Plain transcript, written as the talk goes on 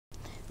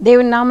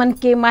దేవుని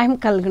నామానికి మహిమ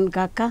కలుగును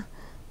గాక.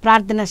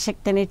 ప్రార్థనా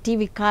శక్తి అనే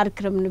టీవీ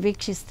కార్యక్రమం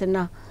వీక్షిస్తున్న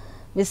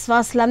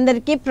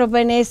విశ్వాసులందరికీ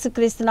ప్రభువైన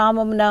యేసుక్రీస్తు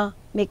నామమున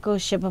మీకు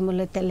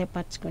శుభములు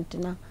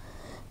తెలియపరచుకుంటున్నా.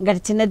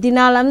 గడిచిన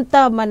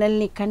దినాలంతా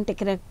మనల్ని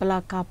కంటికి రెప్పలా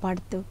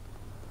కాపాడుతూ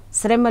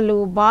శ్రమలు,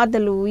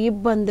 బాధలు,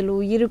 ఇబ్బందులు,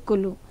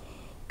 ఇరుకులు,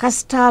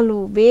 కష్టాలు,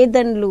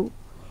 వేదనలు,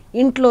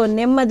 ఇంట్లో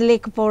నెమ్మది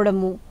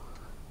లేకపోవడము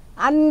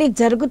అన్నీ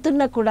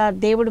జరుగుతున్నా కూడా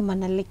దేవుడు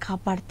మనల్ని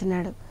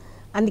కాపాడుతున్నాడు.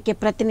 అందుకే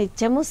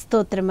ప్రతినిత్యము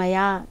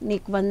స్తోత్రమయ్యా,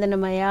 నీకు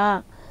వందనమయ్యా,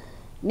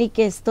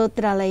 నీకే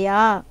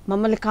స్తోత్రాలయ్యా,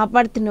 మమ్మల్ని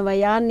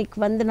కాపాడుతున్నవయ్యా, నీకు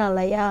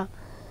వందనాలయ్యా,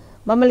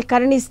 మమ్మల్ని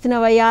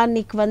కరుణిస్తున్నవయ్యా,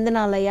 నీకు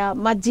వందనాలయ్యా.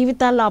 మా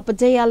జీవితాల్లో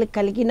అపజయాలు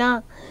కలిగినా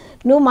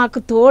నువ్వు మాకు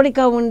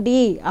తోడుగా ఉండి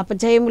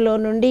అపజయంలో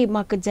నుండి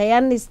మాకు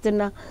జయాన్ని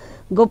ఇస్తున్న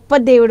గొప్ప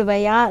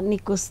దేవుడివయ్యా,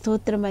 నీకు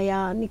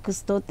స్తోత్రమయ్యా, నీకు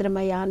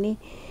స్తోత్రమయ్యా అని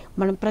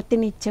మనం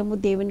ప్రతినిత్యము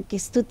దేవునికి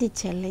స్తుతి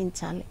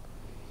చెల్లించాలి.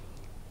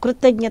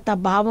 కృతజ్ఞత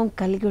భావం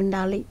కలిగి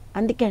ఉండాలి.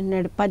 అందుకే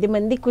అన్నాడు 10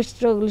 మంది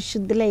కుష్ఠరోగులు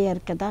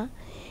శుద్ధులయ్యారు కదా,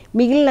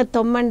 మిగిలిన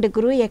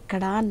 90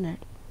 ఎక్కడా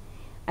అన్నాడు.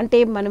 అంటే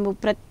మనము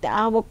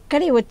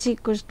ఒక్కడే వచ్చి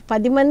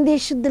 10 మంది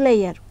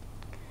శుద్ధులయ్యారు,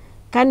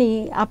 కానీ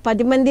ఆ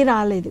 10 మంది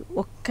రాలేదు,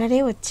 ఒక్కడే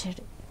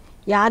వచ్చాడు.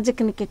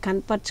 యాజకునికి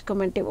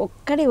కనపరుచుకోమంటే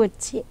ఒక్కడే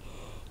వచ్చి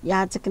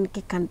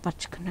యాజకునికి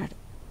కనపరుచుకున్నాడు.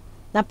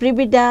 నా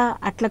ప్రియబిడ్డ,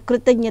 అట్లా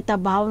కృతజ్ఞత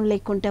భావం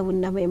లేకుండా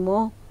ఉన్నామేమో,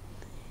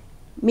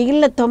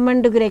 మిగిలిన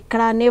 90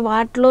 ఎక్కడ అనే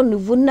వాటిలో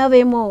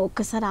నువ్వున్నావేమో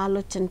ఒక్కసారి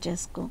ఆలోచన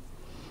చేసుకో.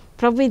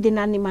 ప్రభు ఈ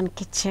దినాన్ని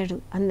మనకిచ్చాడు,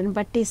 అందుని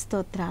బట్టి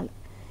స్తోత్రాలు.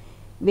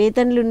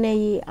 వేదనలు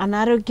ఉన్నాయి,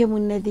 అనారోగ్యం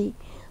ఉన్నది,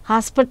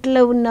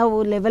 హాస్పిటల్లో ఉన్నావు,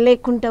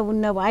 లేవలేకుండా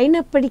ఉన్నావు,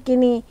 అయినప్పటికీ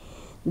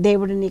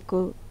దేవుడు నీకు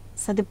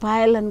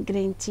సదుపాయాలు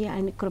అనుగ్రహించి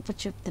ఆయన కృప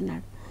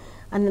చెప్తున్నాడు.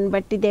 అందుని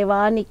బట్టి దేవా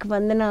నీకు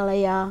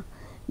వందనాలయ్యా,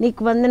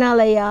 నీకు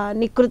వందనాలయ్యా,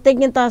 నీ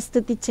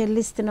కృతజ్ఞతాస్తుతి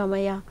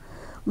చెల్లిస్తున్నామయ్యా.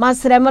 మా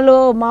శ్రమలో,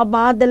 మా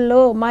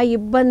బాధల్లో, మా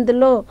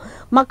ఇబ్బందుల్లో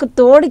మాకు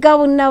తోడుగా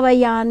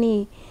ఉన్నావయ్యా అని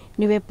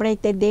నువ్వు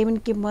ఎప్పుడైతే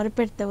దేవునికి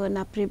మొరపెడతావో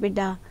నా ప్రియబిడ్డ,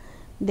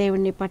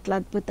 దేవుని పట్ల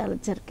అద్భుతాలు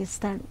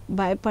జరిగిస్తాడు.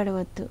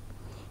 భయపడవద్దు,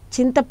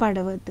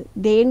 చింతపడవద్దు,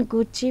 దేని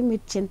గూర్చి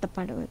మీరు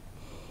చింతపడవద్దు.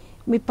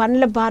 మీ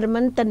పనుల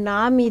భారమంతా నా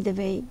మీద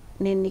వేయి,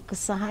 నేను నీకు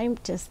సహాయం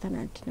చేస్తాను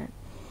అంటున్నాడు.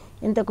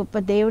 ఎంత గొప్ప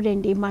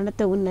దేవుడండి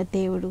మనతో ఉన్న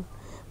దేవుడు,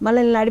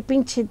 మనల్ని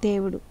నడిపించే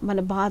దేవుడు, మన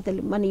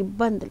బాధలు, మన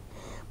ఇబ్బందులు,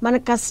 మన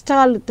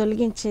కష్టాలు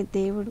తొలగించే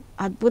దేవుడు,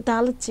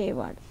 అద్భుతాలు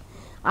చేయవాడు,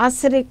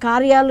 ఆశ్చర్య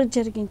కార్యాలు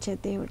జరిగించే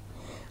దేవుడు.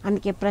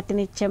 అందుకే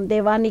ప్రతినిత్యం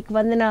దేవానికి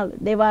వందనాలు,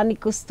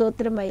 దేవానికి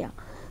స్తోత్రమయ్యా,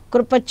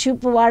 కృప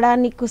చూపువాడా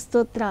నీకు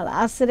స్తోత్రాలు,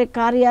 ఆశ్చర్య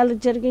కార్యాలు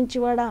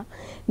జరిగించేవాడా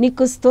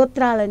నీకు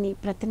స్తోత్రాలని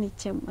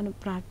ప్రతినిత్యం మనం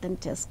ప్రార్థన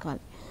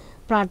చేసుకోవాలి.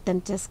 ప్రార్థన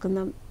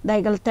చేసుకుందాం.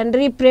 దయగల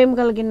తండ్రి, ప్రేమ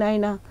కలిగిన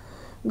ఆయన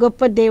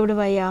గొప్ప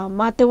దేవుడవయ్యా,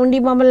 మాతో ఉండి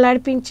మమ్మల్ని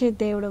నడిపించే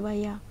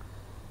దేవుడవయ్యా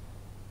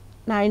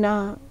నాయన,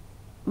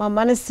 మా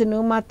మనస్సును,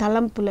 మా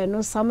తలంపులను,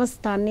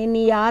 సమస్తాన్ని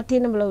నీ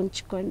ఆధీనంలో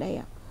ఉంచుకోండి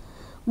అయ్యా.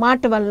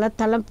 మాట వల్ల,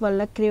 తలంపు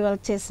వల్ల, క్రియ వల్ల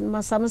చేసిన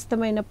మా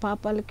సమస్తమైన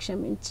పాపాలు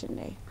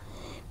క్షమించండి అయ్యా.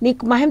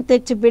 నీకు మహిమ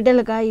తెచ్చి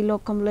బిడ్డలుగా ఈ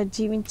లోకంలో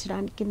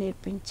జీవించడానికి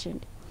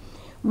నేర్పించండి.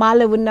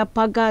 మాలో ఉన్న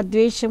పగ,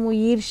 ద్వేషము,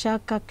 ఈర్ష,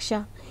 కక్ష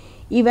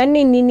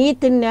ఇవన్నీ నీ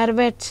నీతిని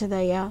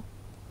నెరవేర్చదయ్యా.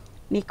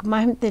 నీకు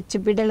మహిమ తెచ్చి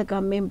బిడ్డలుగా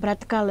మేము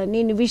బ్రతకాలని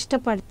నువ్వు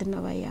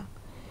ఇష్టపడుతున్నావయ్యా.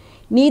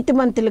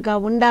 నీతిమంతులుగా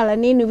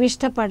ఉండాలని నువ్వు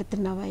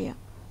ఇష్టపడుతున్నావయ్యా.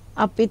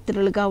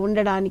 అపిత్రులుగా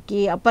ఉండడానికి,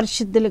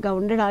 అపరిశుద్ధులుగా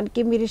ఉండడానికి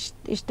మీరు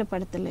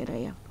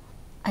ఇష్టపడతలేరయ్యా.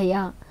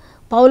 అయ్యా,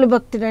 పౌలు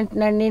భక్తుడు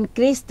అంటున్నాడు, నేను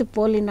క్రీస్తు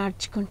పోలి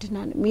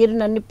నడుచుకుంటున్నాను, మీరు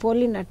నన్ను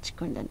పోలి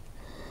నడుచుకోండి అని.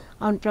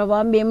 అవును ప్రభా,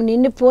 మేము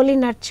నిన్ను పోలి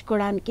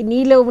నడుచుకోవడానికి,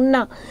 నీలో ఉన్న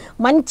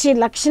మంచి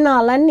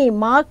లక్షణాలన్నీ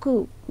మాకు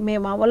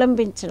మేము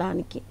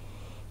అవలంబించడానికి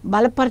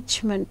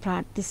బలపరచమని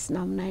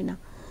ప్రార్థిస్తున్నాం నాయన.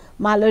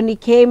 మాలో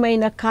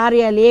నీకేమైనా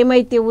కార్యాలు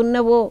ఏమైతే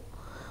ఉన్నవో,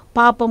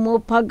 పాపము,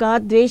 పగ,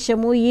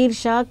 ద్వేషము,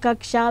 ఈర్ష,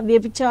 కక్ష,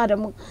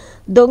 వ్యభిచారము,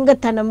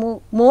 దొంగతనము,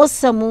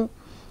 మోసము,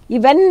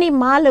 ఇవన్నీ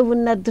మాలో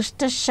ఉన్న దుష్ట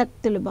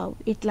శక్తులు బాబు,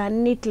 ఇట్లా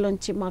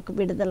అన్నిటిలోంచి మాకు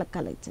విడుదల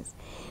కలగచేసి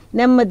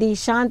నెమ్మది,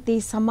 శాంతి,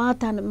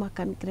 సమాధానం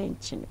మాకు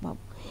అనుగ్రహించండి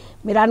బాబు.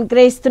 మీరు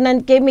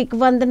అనుగ్రహిస్తున్నందుకే మీకు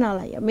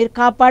వందనాలయ్యా, మీరు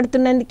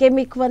కాపాడుతున్నందుకే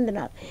మీకు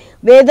వందనాలు.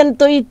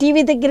 వేదనతో ఈ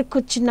టీవీ దగ్గర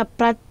కూర్చున్న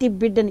ప్రతి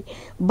బిడ్డని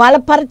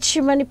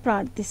బలపరచమని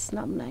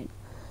ప్రార్థిస్తున్నాం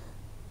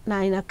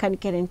నాయన.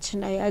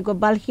 కనికరించండి అయ్యా. ఇగో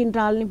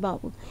బలహీనరాలని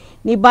బాబు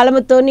నీ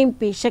బలముతో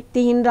నింపి,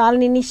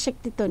 శక్తిహీనరాలని నీ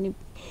శక్తితో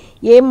నింపి,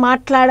 ఏం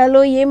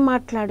మాట్లాడాలో ఏం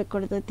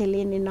మాట్లాడకూడదో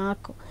తెలియని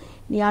నాకు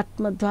నీ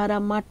ఆత్మ ద్వారా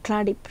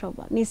మాట్లాడి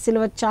ప్రభా, నీ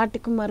సిలువ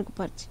చాటుకు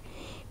మరుగుపరిచి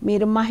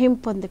మీరు మహిమ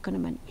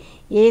పొందుకునమని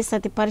ఏ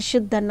సతి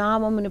పరిశుద్ధ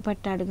నామమును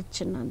బట్టి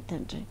అడుగుచున్నాను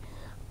తండ్రి.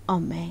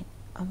 ఆమేన్,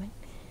 ఆమేన్.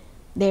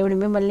 దేవుడు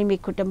మిమ్మల్ని, మీ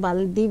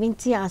కుటుంబాలను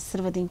దీవించి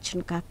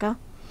ఆశీర్వదించును కాక.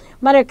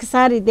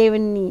 మరొకసారి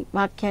దేవుని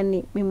వాక్యాన్ని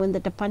మీ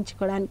ముందట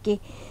పంచుకోవడానికి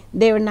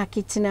దేవుడు నాకు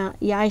ఇచ్చిన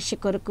ఈ ఆయుష్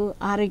కొరకు,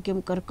 ఆరోగ్యం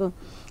కొరకు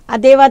ఆ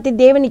దేవాతి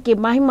దేవునికి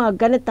మహిమ,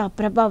 ఘనత,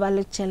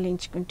 ప్రభావాలు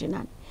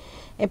చెల్లించుకుంటున్నాను.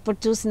 ఎప్పుడు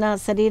చూసినా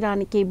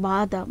శరీరానికి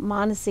బాధ,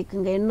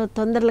 మానసికంగా ఎన్నో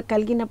తొందరలు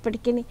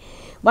కలిగినప్పటికీ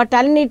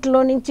వాటన్నిటిలో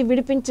నుంచి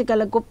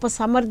విడిపించగల గొప్ప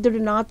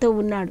సమర్థుడు నాతో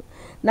ఉన్నాడు,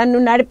 నన్ను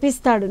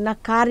నడిపిస్తాడు, నా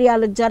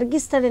కార్యాలు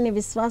జరిగిస్తాడనే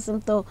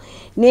విశ్వాసంతో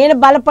నేను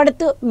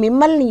బలపడుతూ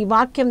మిమ్మల్ని ఈ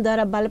వాక్యం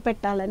ద్వారా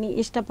బలపెట్టాలని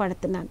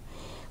ఇష్టపడుతున్నాను.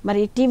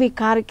 మరి టీవీ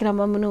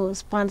కార్యక్రమమును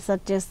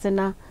స్పాన్సర్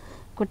చేస్తున్న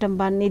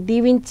కుటుంబాన్ని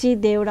దీవించి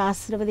దేవుడు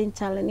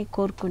ఆశీర్వదించాలని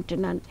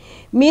కోరుకుంటున్నాను.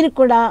 మీరు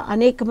కూడా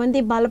అనేక మంది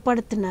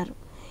బలపడుతున్నారు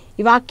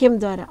ఈ వాక్యం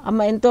ద్వారా.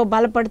 అమ్మ ఎంతో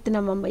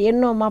బలపడుతున్నామమ్మ,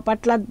 ఎన్నో మా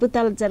పట్ల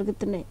అద్భుతాలు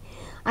జరుగుతున్నాయి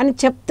అని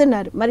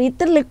చెప్తున్నారు. మరి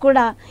ఇతరులకు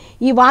కూడా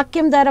ఈ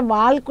వాక్యం ద్వారా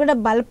వాళ్ళు కూడా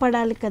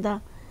బలపడాలి కదా.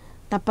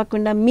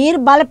 తప్పకుండా మీరు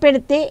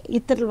బలపెడితే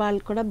ఇతరులు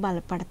వాళ్ళు కూడా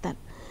బలపడతారు.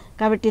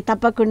 కాబట్టి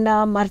తప్పకుండా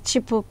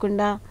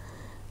మర్చిపోకుండా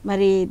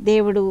మరి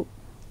దేవుడు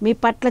మీ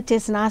పట్ల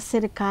చేసిన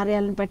ఆశ్చర్య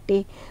కార్యాలను బట్టి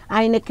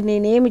ఆయనకి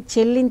నేనేమి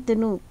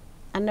చెల్లింతును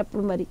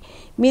అన్నప్పుడు మరి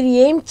మీరు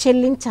ఏం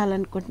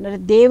చెల్లించాలనుకుంటున్నారు?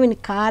 దేవుని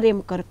కార్యం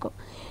కొరకు,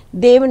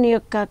 దేవుని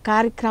యొక్క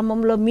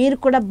కార్యక్రమంలో మీరు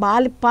కూడా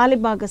పాలి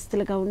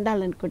భాగస్తులుగా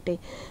ఉండాలనుకుంటే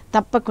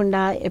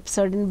తప్పకుండా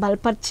ఎపిసోడ్ని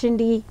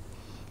బలపరచండి.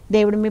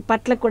 దేవుడు మీ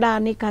పట్ల కూడా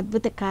అనేక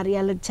అద్భుత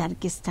కార్యాలు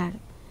జరిగిస్తాడు.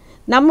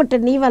 నమ్ముట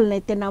నీ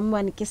వలనైతే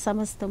నమ్మడానికి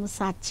సమస్తము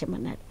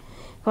సాధ్యమన్నాడు.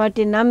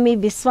 కాబట్టి నమ్మి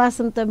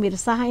విశ్వాసంతో మీరు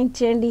సహాయం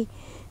చేయండి.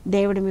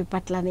 దేవుడు మీ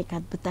పట్ల అనేక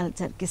అద్భుతాలు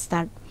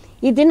జరిగిస్తాడు.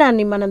 ఈ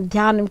దినాన్ని మనం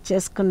ధ్యానం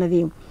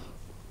చేసుకున్నది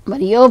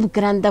మరి యోబు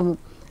గ్రంథము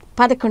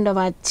 11వ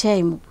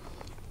అధ్యాయము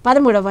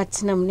 13వ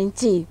వచనం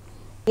నుంచి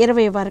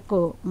 20 వరకు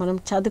మనం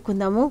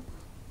చదువుకుందాము.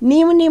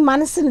 నీవు నీ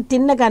మనసును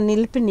తిన్నగా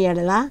నిలిపిన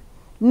ఎడలా,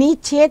 నీ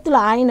చేతులు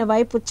ఆయన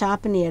వైపు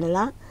చాపిన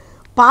ఎడలా,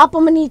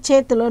 పాపము నీ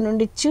చేతిలో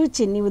నుండి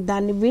చూచి నీవు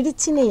దాన్ని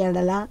విడిచిన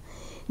ఎడలా,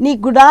 నీ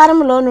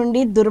గుడారంలో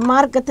నుండి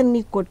దుర్మార్గతను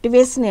నీ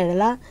కొట్టివేసిన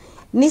ఎడలా,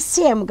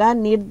 నిశ్చయముగా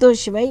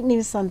నిర్దోషివై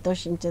నీవు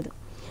సంతోషించదు.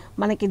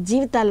 మనకి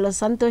జీవితాల్లో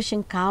సంతోషం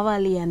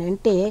కావాలి అని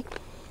అంటే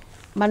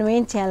మనం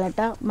ఏం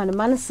చేయాలట? మన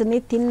మనసుని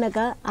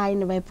తిన్నగా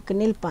ఆయన వైపుకు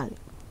నిలపాలి.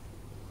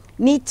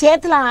 నీ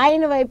చేతులు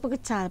ఆయన వైపుకు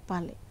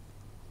చాపాలి.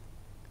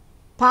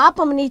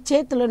 పాపం నీ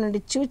చేతిలో నుండి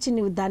చూచి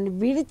నువ్వు దాన్ని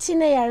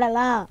విడిచిన ఎడల,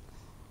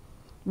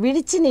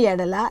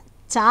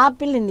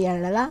 చాపిన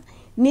ఎడల,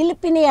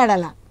 నిలిపిన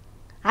ఎడల,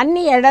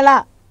 అన్ని ఎడల,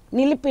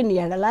 నిలిపిన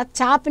ఎడల,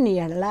 చాపిన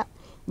ఎడల,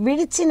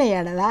 విడిచిన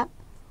ఎడల,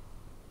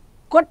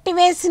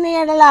 కొట్టివేసిన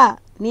ఎడల,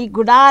 నీ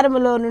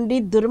గుడారములో నుండి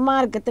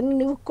దుర్మార్గతను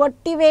నువ్వు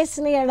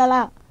కొట్టివేసిన ఎడల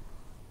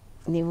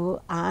నీవు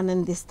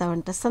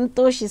ఆనందిస్తావంట,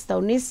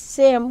 సంతోషిస్తావు.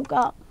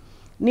 నిశ్చయముగా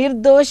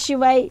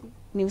నిర్దోషివై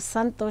నీవు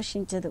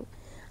సంతోషించదు.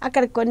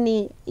 అక్కడ కొన్ని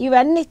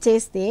ఇవన్నీ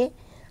చేస్తే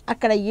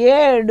అక్కడ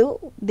 7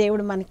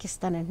 దేవుడు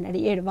మనకిస్తానంటున్నాడు.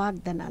 7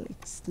 వాగ్దానాలు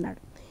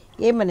ఇస్తున్నాడు.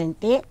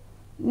 ఏమనంటే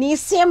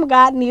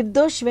నిశ్చయముగా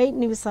నిర్దోషివై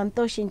నీవు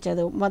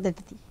సంతోషించదు.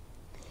 మొదటిది,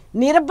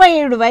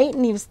 నిర్భయుడివై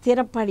నీవు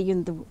స్థిరపడి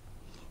ఉందువు.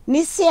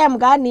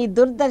 నిశ్చయంగా నీ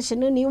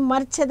దుర్దర్శను నీవు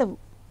మర్చెదవు.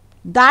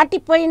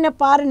 దాటిపోయిన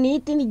పారు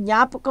నీటిని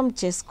జ్ఞాపకం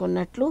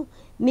చేసుకున్నట్లు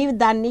నీవు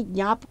దాన్ని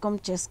జ్ఞాపకం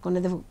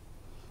చేసుకున్నదవు.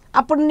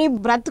 అప్పుడు నీ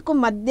బ్రతుకు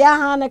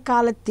మధ్యాహ్న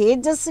కాల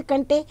తేజస్సు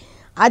కంటే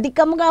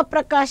అధికముగా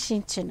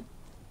ప్రకాశించను.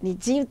 నీ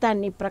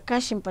జీవితాన్ని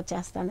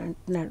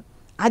ప్రకాశింపచేస్తానంటున్నాడు.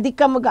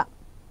 అధికముగా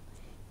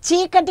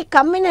చీకటి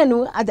కమ్మినను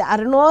అది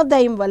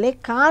అరుణోదయం వలె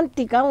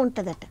కాంతిగా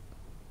ఉంటుందట.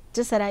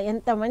 చూసారా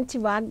ఎంత మంచి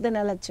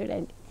వాగ్దానాలు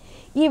చూడండి.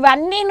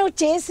 ఇవన్నీ నువ్వు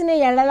చేసిన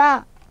ఎడలా,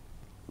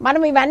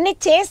 మనం ఇవన్నీ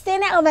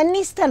చేస్తేనే అవన్నీ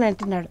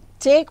ఇస్తానంటున్నాడు.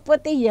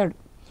 చేయకపోతే ఇయ్యాడు.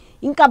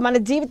 ఇంకా మన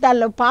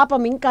జీవితాల్లో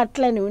పాపం ఇంకా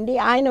అట్లనే ఉండి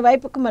ఆయన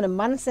వైపుకు మనం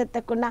మనసు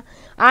ఎత్తకుండా,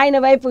 ఆయన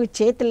వైపుకు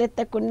చేతులు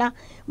ఎత్తకుండా,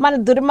 మన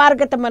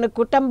దుర్మార్గత మన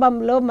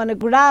కుటుంబంలో మన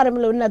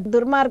గుడారంలో ఉన్న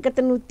దుర్మార్గత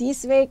నువ్వు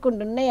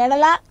తీసివేయకుండా ఉన్న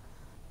ఎడలా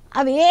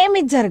అవి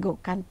ఏమి జరగవు.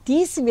 కానీ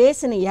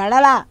తీసివేసిన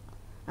ఎడలా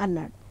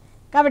అన్నాడు.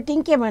 కాబట్టి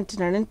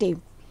ఇంకేమంటున్నాడంటే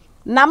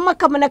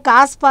నమ్మకమునకు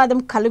ఆస్పాదం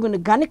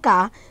కలుగును గనుక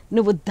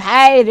నువ్వు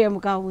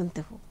ధైర్యంగా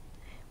ఉందువు.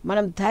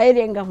 మనం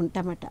ధైర్యంగా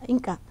ఉంటామట.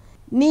 ఇంకా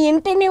నీ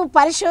ఇంటిని నీవు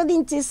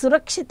పరిశోధించి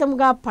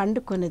సురక్షితంగా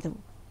పండుకొనదువు.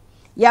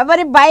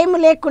 ఎవరి భయం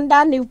లేకుండా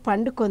నీవు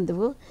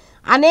పండుకొందువు.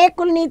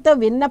 అనేకులు నీతో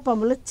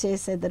విన్నపములు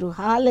చేసేదరు.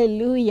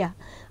 హల్లెలూయా,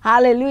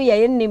 హల్లెలూయా.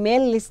 ఎన్ని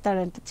మేలు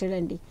ఇస్తాడంట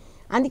చూడండి.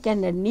 అందుకే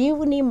అన్నాడు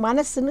నీవు నీ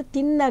మనస్సును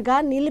తిన్నగా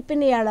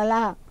నిలిపిన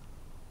ఎడలా.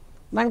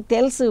 మనకు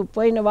తెలుసు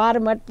పోయిన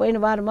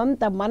వారం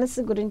అంతా మనసు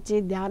గురించి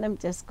ధ్యానం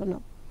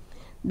చేసుకున్నాం.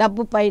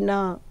 డబ్బు పైన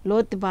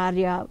లోతు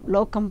భార్య,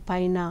 లోకం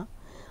పైన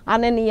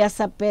అననీయ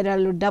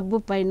సప్పేరాలు, డబ్బు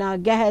పైన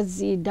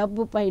గెహజీ,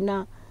 డబ్బు పైన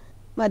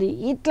మరి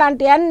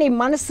ఇట్లాంటివన్నీ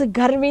మనసు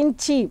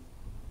గర్వించి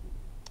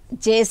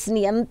చేసిన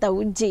ఎంత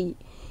ఉజ్జయి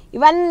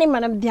ఇవన్నీ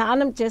మనం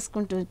ధ్యానం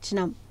చేసుకుంటూ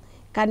వచ్చినాం.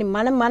 కానీ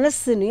మన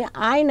మనస్సుని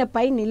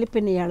ఆయనపై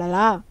నిలిపిన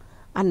ఎడలా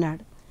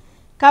అన్నాడు.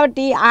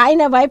 కాబట్టి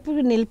ఆయన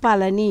వైపుకు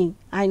నిలపాలని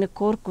ఆయన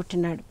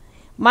కోరుకుంటున్నాడు.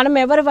 మనం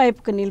ఎవరి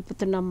వైపుకు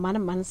నిలుపుతున్నాం? మన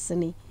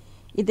మనస్సుని.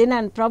 ఇది నా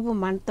ప్రభు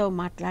మనతో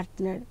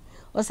మాట్లాడుతున్నాడు.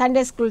 ఓ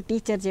సండే స్కూల్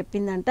టీచర్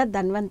చెప్పిందంట,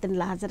 ధనవంతుని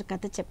లాజరు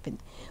కథ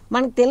చెప్పింది.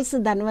 మనకు తెలుసు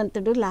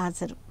ధనవంతుడు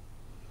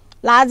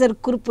లాజరు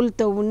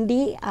కురుపులతో ఉండి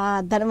ఆ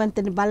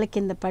ధనవంతుని బల్ల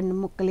కింద పడిన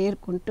ముక్కలు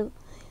ఏరుకుంటూ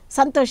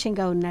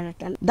సంతోషంగా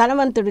ఉన్నాడట.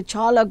 ధనవంతుడు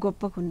చాలా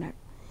గొప్పగా ఉన్నాడు.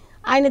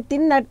 ఆయన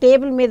తిన్న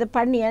టేబుల్ మీద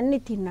పడిని అన్నీ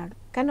తిన్నాడు.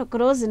 కానీ ఒక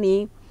రోజుని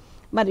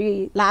మరి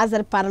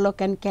లాజరు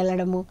పరలోకానికి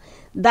వెళ్ళడము,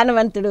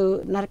 ధనవంతుడు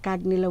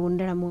నరకాగ్నిలో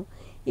ఉండడము,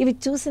 ఇవి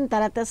చూసిన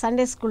తర్వాత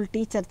సండే స్కూల్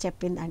టీచర్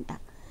చెప్పిందంట,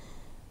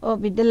 ఓ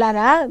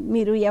బిడ్డలారా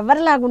మీరు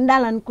ఎవరిలాగా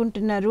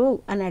ఉండాలనుకుంటున్నారు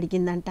అని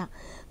అడిగిందంట.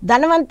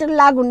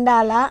 ధనవంతుడిలాగా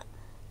ఉండాలా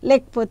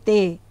లేకపోతే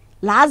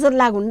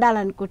లాజర్లాగా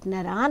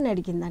ఉండాలనుకుంటున్నారా అని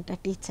అడిగిందంట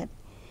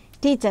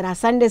టీచర్ ఆ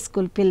సండే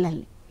స్కూల్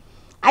పిల్లల్ని.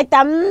 అయితే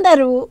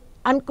అందరూ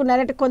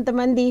అనుకున్నారట,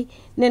 కొంతమంది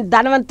నేను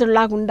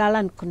ధనవంతుడిలాగా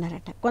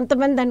ఉండాలనుకున్నారట,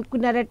 కొంతమంది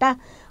అనుకున్నారట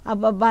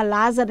అబ్బబ్బా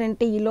లాజర్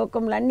అంటే ఈ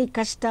లోకంలో అన్ని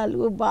కష్టాలు,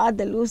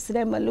 బాధలు,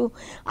 శ్రమలు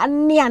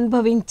అన్నీ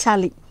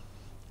అనుభవించాలి,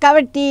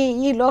 కాబట్టి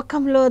ఈ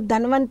లోకంలో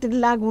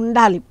ధనవంతుడిలాగా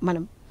ఉండాలి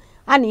మనం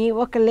అని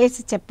ఒక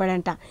లేచి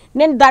చెప్పాడంట.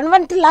 నేను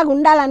ధనవంతుడిలాగా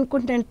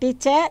ఉండాలనుకుంటాను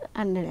టీచర్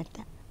అన్నాడట.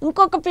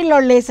 ఇంకొక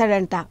పిల్లోడు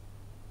లేచాడంట,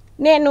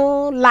 నేను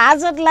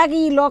లాజర్లాగా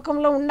ఈ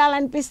లోకంలో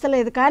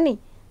ఉండాలనిపిస్తలేదు కానీ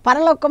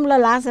పరలోకంలో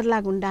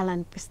లాజర్లాగా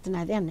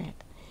ఉండాలనిపిస్తున్నది అన్నాడు.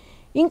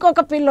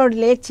 ఇంకొక పిల్లోడు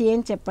లేచి ఏం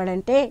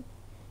చెప్పాడంటే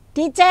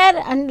టీచర్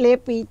అని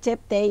లేపి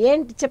చెప్తే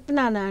ఏంటి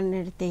చెప్పినానా అని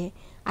అడిగితే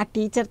ఆ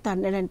టీచర్తో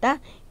అన్నాడంట,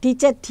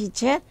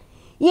 టీచర్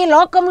ఈ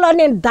లోకంలో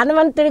నేను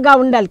ధనవంతుడిగా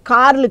ఉండాలి,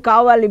 కార్లు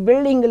కావాలి,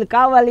 బిల్డింగులు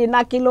కావాలి,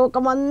 నాకు ఈ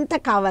లోకం అంతా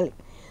కావాలి,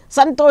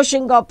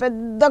 సంతోషంగా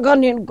పెద్దగా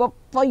నేను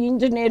గొప్ప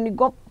ఇంజనీర్ని,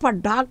 గొప్ప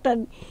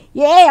డాక్టర్ని,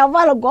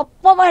 అవ్వాలో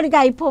గొప్పవాడిగా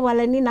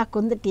అయిపోవాలని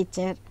నాకుంది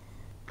టీచర్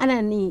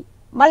అని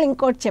మళ్ళీ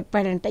ఇంకోటి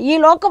చెప్పాడంట, ఈ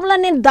లోకంలో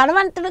నేను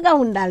ధనవంతుడిగా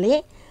ఉండాలి,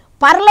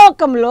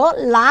 పరలోకంలో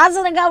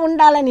లాజర్గా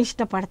ఉండాలని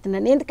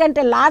ఇష్టపడుతున్నాను,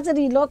 ఎందుకంటే లాజర్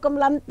ఈ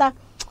లోకంలో అంతా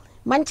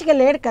మంచిగా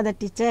లేడు కదా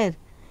టీచర్,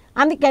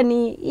 అందుకని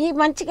ఈ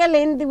మంచిగా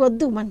లేనిది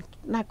వద్దు,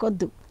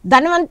 నాకొద్దు,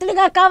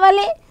 ధనవంతుడిగా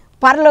కావాలి,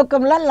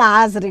 పరలోకంలో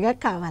లాజర్గా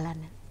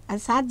కావాలని.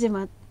 అది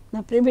సాధ్యమా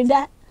నా ప్రియబిడ్డ?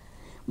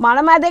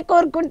 మనం అదే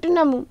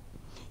కోరుకుంటున్నాము.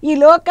 ఈ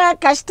లోక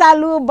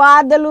కష్టాలు,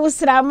 బాధలు,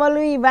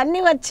 శ్రమలు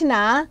ఇవన్నీ వచ్చినా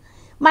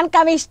మనకు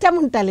అవి ఇష్టం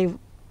ఉంటలేవు.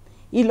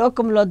 ఈ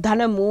లోకంలో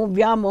ధనము,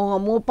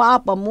 వ్యామోహము,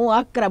 పాపము,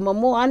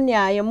 అక్రమము,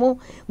 అన్యాయము,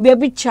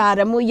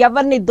 వ్యభిచారము,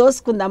 ఎవరిని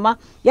దోసుకుందామా,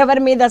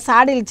 ఎవరి మీద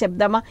సాడీలు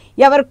చెప్దామా,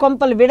 ఎవరి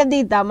కొంపలు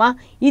విడదీద్దామా,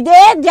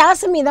 ఇదే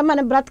ధ్యాస మీద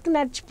మన బ్రతుకు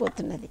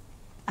నడిచిపోతున్నది.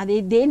 అది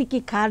దేనికి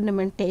కారణం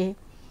అంటే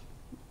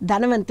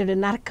ధనవంతుడు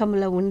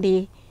నరకంలో ఉండి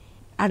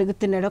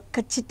అడుగుతున్నాడు, ఒక్క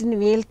చిటిని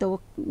వేలుతో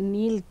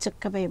నీళ్ళు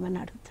చుక్కవేయమని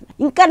అడుగుతున్నాడు.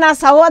 ఇంకా నా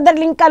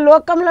సహోదరులు ఇంకా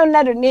లోకంలో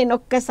ఉన్నారు, నేను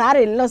ఒక్కసారి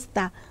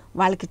వెళ్ళొస్తా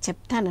వాళ్ళకి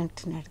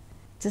చెప్తానంటున్నాడు.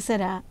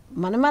 చూసారా,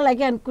 మనం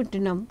అలాగే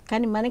అనుకుంటున్నాం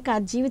కానీ మనకు ఆ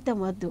జీవితం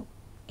వద్దు.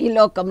 ఈ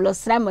లోకంలో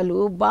శ్రమలు,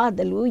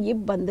 బాధలు,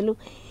 ఇబ్బందులు,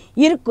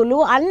 ఇరుకులు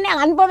అన్నీ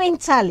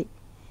అనుభవించాలి.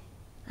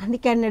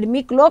 అందుకే అన్నాడు,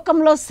 మీకు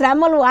లోకంలో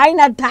శ్రమలు,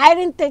 ఆయన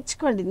ధైర్యం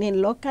తెచ్చుకోండి, నేను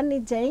లోకాన్ని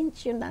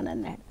జయించి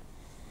ఉన్నానన్నాడు.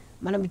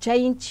 మనం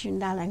జయించి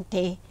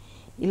ఉండాలంటే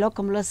ఈ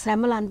లోకంలో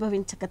శ్రమలు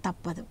అనుభవించక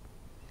తప్పదు,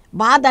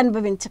 బాధ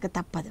అనుభవించక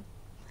తప్పదు,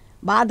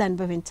 బాధ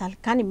అనుభవించాలి.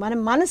 కానీ మన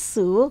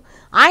మనస్సు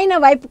ఆయన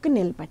వైపుకు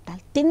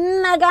నిలబెట్టాలి.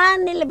 తిన్నగా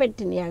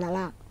నిలబెట్టిన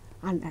ఎడలా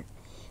అన్నాడు,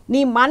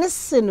 నీ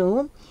మనస్సును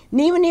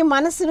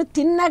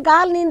తిన్నగా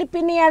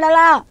నిలిపిన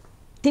ఎడలా,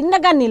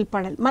 తిన్నగా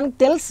నిలబడాలి. మనకు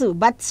తెలుసు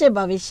బత్షెబ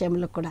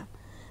విషయంలో కూడా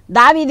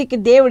దావీదుకి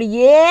దేవుడు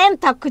ఏం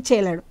తక్కువ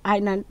చేయలేడు.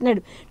 ఆయన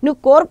అంటున్నాడు, నువ్వు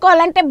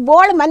కోరుకోవాలంటే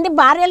బోల్డ్ మంది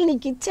భార్యలు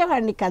నీకు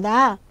ఇచ్చేవాడిని కదా.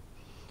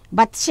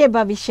 బత్షెబ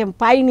విషయం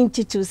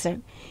పైనుంచి చూశాడు,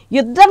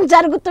 యుద్ధం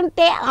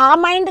జరుగుతుంటే ఆ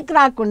మైండ్కి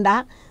రాకుండా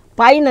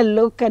పైన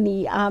లోకని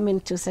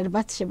ఆమెను చూశాడు,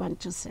 బత్షెబని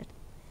చూశాడు.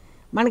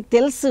 మనకు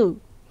తెలుసు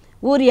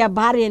ఊరియా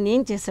భార్యని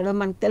ఏం చేశాడో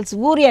మనకు తెలుసు,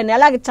 ఊరియాని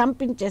ఎలాగ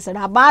చంపించేశాడు,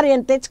 ఆ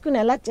భార్యను తెచ్చుకుని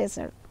ఎలా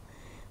చేశాడు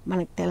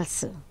మనకు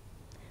తెలుసు.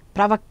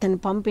 ప్రవక్తని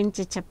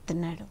పంపించి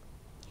చెప్తున్నాడు,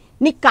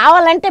 నీకు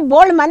కావాలంటే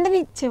బోల్డ్ మందిని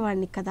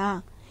ఇచ్చేవాడిని కదా,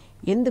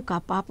 ఎందుకు ఆ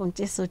పాపం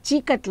చేసావు,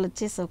 చీకట్లో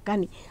చేసావు,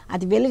 కానీ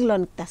అది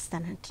వెలుగులోనికి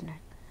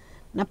తెస్తానంటున్నాడు.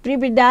 నా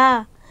ప్రియబిడ్డ,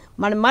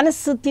 మన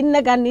మనస్సు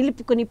తిన్నగా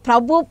నిలుపుకొని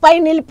ప్రభుపై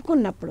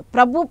నిలుపుకున్నప్పుడు,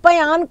 ప్రభుపై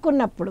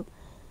ఆనుకున్నప్పుడు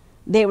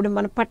దేవుడు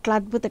మన పట్ల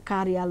అద్భుత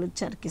కార్యాలు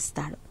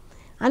జరిగిస్తాడు.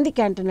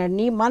 అందుకే అంటున్నాడు,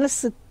 నీ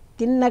మనస్సు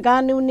తిన్నగా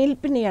నువ్వు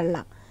నిలిపిన ఎడల.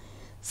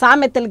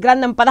 సామెతల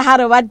గ్రంథం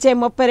 16వ అధ్యాయం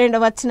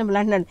 32వ వచనంలో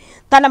అన్నాడు,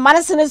 తన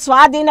మనసును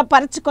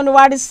స్వాధీనపరచుకుని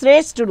వాడు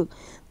శ్రేష్ఠుడు.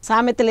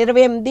 సామెతలు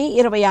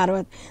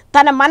 28:26.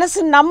 తన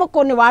మనసును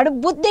నమ్ముకునేవాడు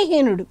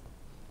బుద్ధిహీనుడు.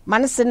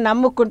 మనసును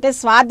నమ్ముకుంటే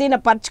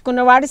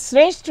స్వాధీనపరచుకున్నవాడు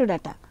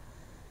శ్రేష్ఠుడట.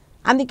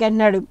 అందుకే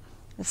అన్నాడు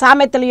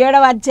సామెతలు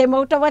 7వ అధ్యాయం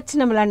 1వ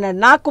వచనంలో అన్నాడు,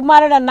 నా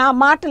కుమారుడ, నా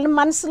మాటలు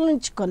మనసులో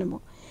ఉంచుకొనుము,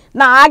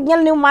 నా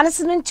ఆజ్ఞలు నువ్వు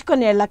మనసు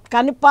నుంచుకొని వెళ్ళ,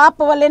 కానీ పాప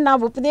వల్లే నా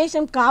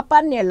ఉపదేశం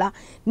కాపాడిని వెళ్ళ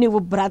నువ్వు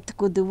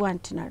బ్రతుకుదువు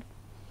అంటున్నాడు.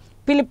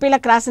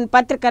 ఫిలిప్పీలకు రాసిన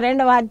పత్రిక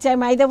 2వ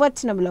అధ్యాయం 5వ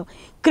వచనంలో,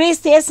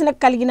 క్రీస్తు యేసునకు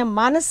కలిగిన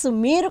మనస్సు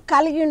మీరు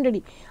కలిగి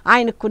ఉండి,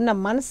 ఆయనకున్న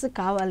మనస్సు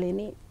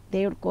కావాలని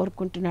దేవుడు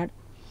కోరుకుంటున్నాడు.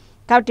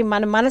 కాబట్టి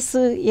మన మనస్సు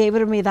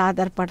ఎవరి మీద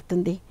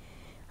ఆధారపడుతుంది?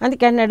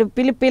 అందుకే అన్నాడు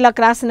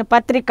ఫిలిప్పీలకు రాసిన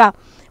పత్రిక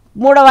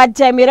 3వ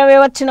అధ్యాయం 20వ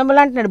వచనంలో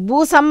అంటున్నాడు, భూ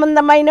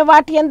సంబంధమైన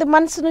వాటి యందు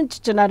మనసు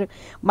నుంచుచున్నారు,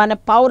 మన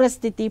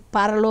పౌరస్థితి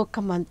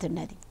పరలోకం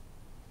అంటున్నది.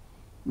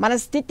 మన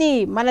స్థితి,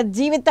 మన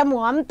జీవితము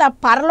అంతా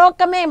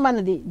పరలోకమే,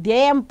 మనది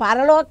ధ్యేయం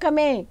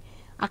పరలోకమే,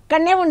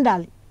 అక్కడనే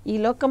ఉండాలి. ఈ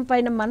లోకం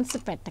పైన మనసు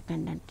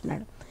పెట్టకండి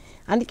అంటున్నాడు.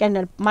 అందుకే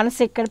అన్నాడు, మనసు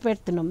ఎక్కడ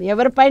పెడుతున్నాం,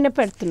 ఎవరిపైన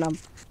పెడుతున్నాం?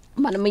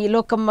 మనం ఈ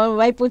లోకం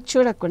వైపు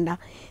చూడకుండా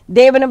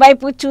దేవుని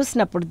వైపు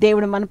చూసినప్పుడు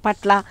దేవుడు మన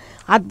పట్ల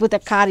అద్భుత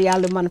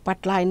కార్యాలు మన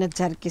పట్ల ఆయన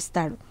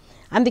జరిగిస్తాడు.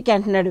 అందుకే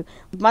అంటున్నాడు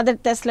మొదటి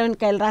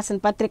తెస్సలోనికైలు రాసిన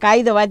పత్రిక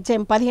 5వ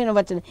అధ్యాయం 15వ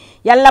వచనం,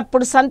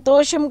 ఎల్లప్పుడూ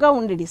సంతోషంగా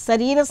ఉండి,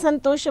 శరీర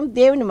సంతోషం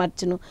దేవుని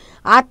మర్చును,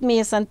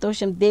 ఆత్మీయ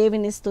సంతోషం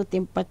దేవుని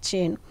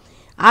స్తుతింపచేయును.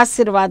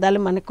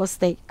 ఆశీర్వాదాలు మనకు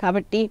వస్తాయి.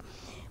 కాబట్టి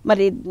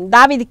మరి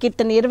దావీదు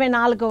కీర్తన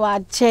 24వ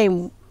అధ్యాయం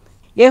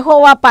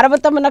యెహోవా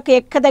పర్వతమునకు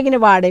ఎక్కదగిన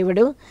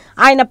వాడెవడు?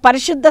 ఆయన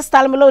పరిశుద్ధ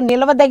స్థలములో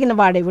నిలవదగిన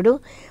వాడెవడు?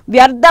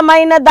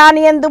 వ్యర్థమైన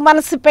దాని యందు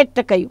మనసు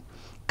పెట్టకయు,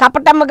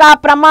 కపటముగా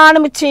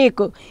ప్రమాణము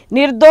చేయకు,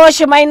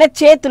 నిర్దోషమైన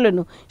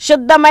చేతులను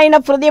శుద్ధమైన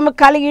హృదయము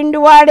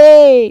కలిగిండువాడే.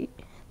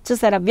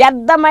 చూసారా,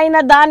 వ్యర్థమైన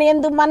దాని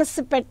యందు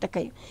మనసు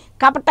పెట్టకయు,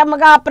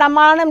 కపటముగా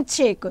ప్రమాణం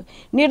చేయకు,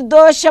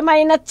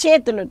 నిర్దోషమైన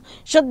చేతులను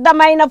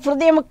శుద్ధమైన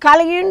హృదయము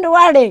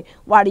కలిగిండువాడే.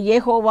 వాడు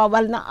యెహోవా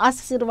వలన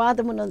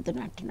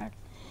ఆశీర్వాదమునందును అంటున్నాడు.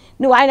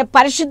 నువ్వు ఆయన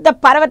పరిశుద్ధ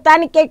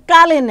పర్వతానికి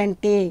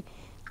ఎక్కాలేనంటే,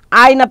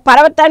 ఆయన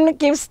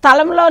పర్వతానికి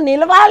స్థలంలో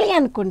నిలవాలి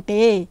అనుకుంటే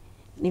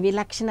నీవు ఈ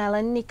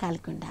లక్షణాలన్నీ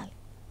కలిగి ఉండాలి.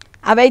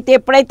 అవైతే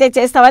ఎప్పుడైతే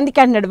చేస్తావు, అందుకే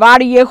అన్నాడు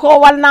వాడు యెహోవా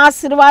వలన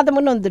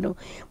ఆశీర్వాదము నొందును,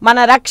 మన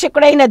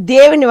రక్షకుడైన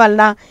దేవుని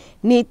వలన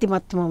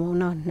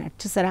నీతిమత్వమును అన్నాడు.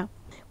 చూసారా,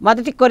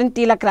 1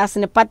 కొరింథీయులకు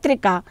రాసిన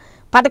పత్రిక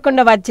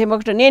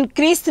 11:1, నేను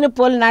క్రీస్తుని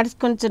పోలి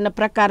నడుచుకొనిచున్న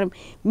ప్రకారం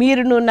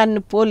మీరును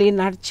నన్ను పోలి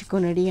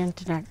నడుచుకొనుడి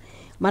అంటున్నాడు.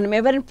 మనం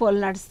ఎవరిని పోలి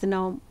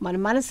నడుస్తున్నాం? మన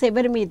మనసు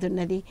ఎవరి మీద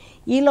ఉన్నది?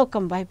 ఈ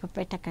లోకం వైపు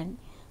పెట్టకండి,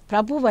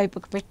 ప్రభు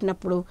వైపుకు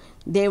పెట్టినప్పుడు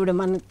దేవుడు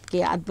మనకి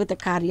అద్భుత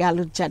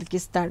కార్యాలు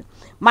జరిగిస్తాడు.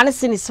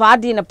 మనసుని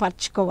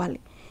స్వాధీనపరచుకోవాలి.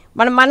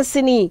 మన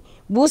మనసుని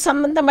భూ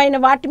సంబంధమైన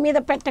వాటి మీద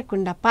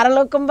పెట్టకుండా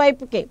పరలోకం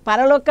వైపుకే,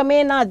 పరలోకమే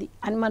నాది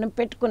అని మనం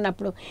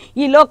పెట్టుకున్నప్పుడు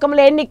ఈ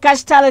లోకంలో ఎన్ని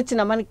కష్టాలు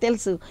వచ్చినా మనకు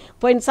తెలుసు.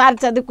 పోయినసారి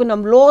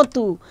చదువుకున్నాం,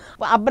 లోతు,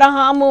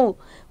 అబ్రహాము,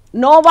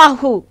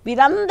 నోవాహు,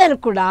 వీరందరూ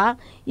కూడా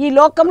ఈ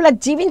లోకంలో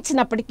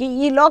జీవించినప్పటికీ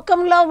ఈ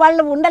లోకంలో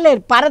వాళ్ళు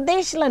ఉండలేరు,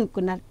 పరదేశులు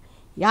అనుకున్నారు,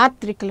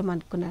 యాత్రికులం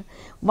అనుకున్నారు.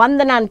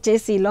 వందనాన్ని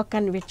చేసి ఈ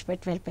లోకాన్ని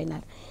విడిచిపెట్టి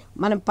వెళ్ళిపోయినారు.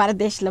 మనం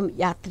పరదేశులం,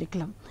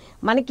 యాత్రికులం.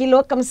 మనకి ఈ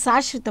లోకం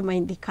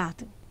శాశ్వతమైంది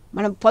కాదు.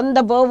 మనం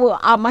పొందబోవు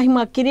ఆ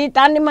మహిమ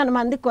కిరీటాన్ని మనం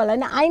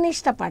అందుకోవాలని ఆయన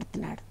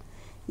ఇష్టపడుతున్నాడు.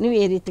 నువ్వు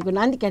ఏ రీతిగా,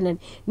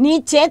 అందుకనండి నీ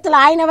చేతులు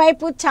ఆయన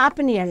వైపు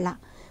చాపిని ఎళ్ళ,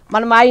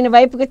 మనం ఆయన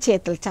వైపుగా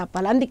చేతులు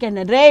చాపాలి.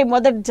 అందుకని రే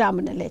మొదటి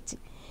జామున లేచి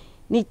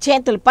నీ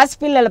చేతులు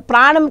పసిపిల్లల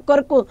ప్రాణం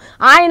కొరకు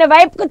ఆయన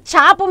వైపుకు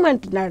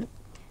చాపమంటున్నాడు.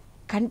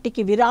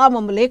 కంటికి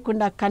విరామం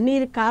లేకుండా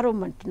కన్నీరు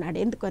కారమంటున్నాడు.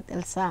 ఎందుకో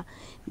తెలుసా?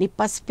 నీ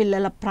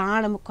పసిపిల్లల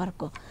ప్రాణం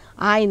కొరకు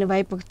ఆయన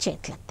వైపుకు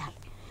చేతులెత్తాలి.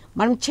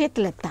 మనం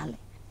చేతులెత్తాలి.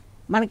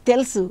 మనకు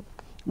తెలుసు,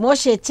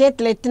 మోషే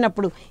చేతులు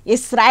ఎత్తినప్పుడు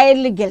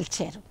ఇశ్రాయేలు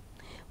గెలిచారు.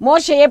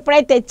 మోషే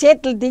ఎప్పుడైతే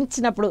చేతులు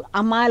దించినప్పుడు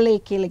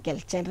అమాలేకీలు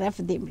గెలిచారు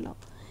రెఫదీంలో.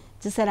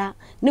 చూసారా,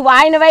 నువ్వు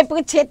ఆయన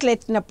వైపుకు చేతులు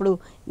ఎత్తినప్పుడు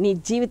నీ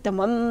జీవితం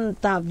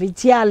అంతా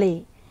విజయాలే.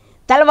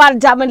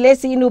 తెల్లవారుజామున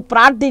లేచి నువ్వు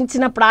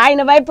ప్రార్థించినప్పుడు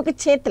ఆయన వైపుకు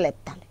చేతులు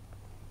ఎత్తాలి.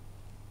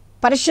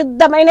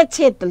 పరిశుద్ధమైన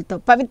చేతులతో,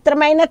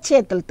 పవిత్రమైన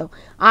చేతులతో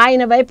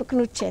ఆయన వైపుకు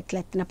నువ్వు చేతులు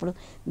ఎత్తినప్పుడు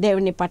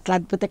దేవుని పట్ల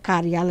అద్భుత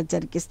కార్యాలు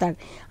జరిగిస్తాడు.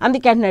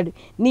 అందుకే అన్నాడు,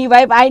 నీ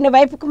వైపు ఆయన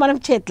వైపుకు మనం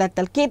చేతులు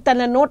ఎత్తాలి.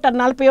 కీర్తన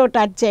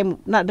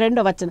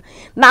 141:2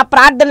 నా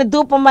ప్రార్థన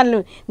ధూపం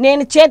వలను,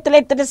 నేను చేతులు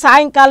ఎత్తిన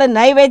సాయంకాలం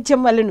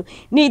నైవేద్యం వలను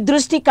నీ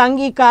దృష్టికి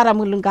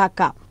అంగీకారములు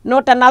గాక.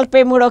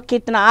 143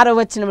 కీర్తన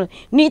 6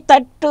 నీ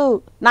తట్టు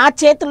నా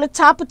చేతులు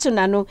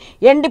చాపుచున్నాను,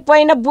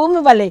 ఎండిపోయిన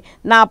భూమి వలె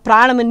నా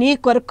ప్రాణము నీ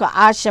కొరకు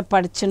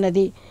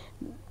ఆశపడుచున్నది.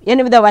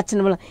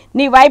 8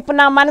 నీ వైపు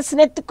నా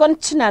మనసును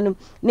ఎత్తుకొంచున్నాను,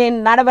 నేను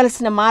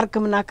నడవలసిన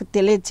మార్గం నాకు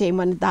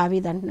తెలియజేయమని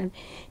దావీదు అంటున్నాడు.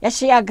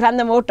 యెషయా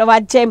గ్రంథం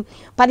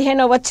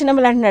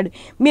 1:15 అంటున్నాడు,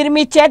 మీరు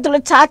మీ చేతులు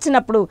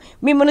చాచినప్పుడు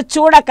మిమ్మల్ని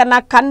చూడక నా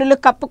కన్నులు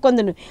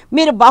కప్పుకొందును,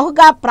 మీరు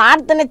బహుగా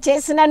ప్రార్థన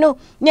చేసినను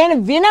నేను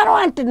వినను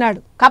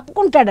అంటున్నాడు.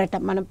 కప్పుకుంటాడట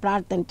మనం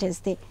ప్రార్థన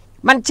చేస్తే.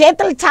 మన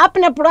చేతులు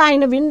చాపినప్పుడు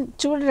ఆయన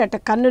చూడడట,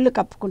 కన్నులు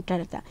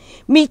కప్పుకుంటాడట.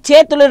 మీ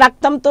చేతులు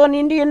రక్తంతో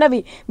నిండి ఉన్నవి,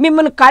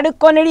 మిమ్మల్ని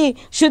కడుక్కొనిడి,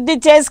 శుద్ధి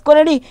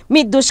చేసుకొనిడి,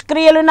 మీ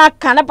దుష్క్రియలు నాకు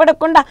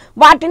కనపడకుండా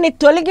వాటిని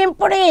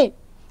తొలగింపుడి.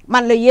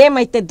 మనలో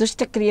ఏమైతే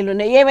దుష్టక్రియలు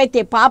ఉన్నాయో,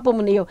 ఏమైతే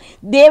పాపమున్నాయో,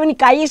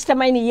 దేవునికి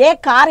అయిష్టమైన ఏ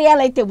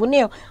కార్యాలైతే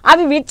ఉన్నాయో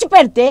అవి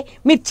విడిచిపెడితే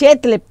మీరు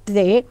చేతులు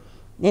ఎత్తితే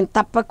నేను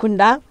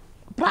తప్పకుండా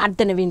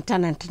ప్రార్థన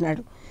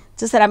వింటానంటున్నాడు.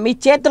 చూసారా, మీ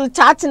చేతులు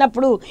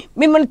చాచినప్పుడు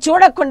మిమ్మల్ని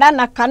చూడకుండా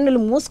నా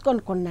కన్నులు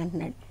మూసుకొనుకోండి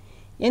అంటున్నాడు.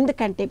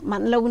 ఎందుకంటే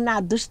మనలో ఉన్న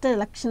ఆ దుష్ట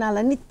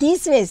లక్షణాలన్నీ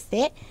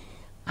తీసివేస్తే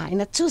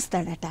ఆయన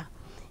చూస్తాడట.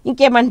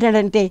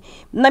 ఇంకేమంటాడంటే,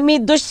 మీ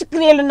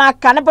దుష్క్రియలు నాకు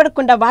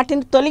కనపడకుండా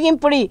వాటిని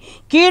తొలగింపుడి,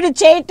 కీడు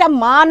చేయటం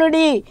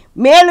మానుడి,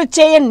 మేలు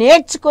చేయ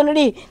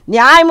నేర్చుకొనుడి,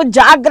 న్యాయము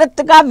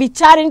జాగ్రత్తగా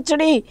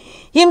విచారించుడి,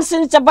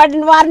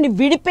 హింసించబడిన వారిని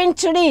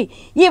విడిపించుడి.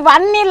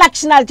 ఇవన్నీ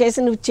లక్షణాలు చేసి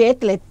నువ్వు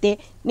చేతులు ఎత్తే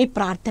నీ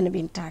ప్రార్థన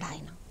వింటాడు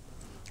ఆయన.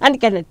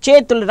 అందుకని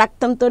చేతులు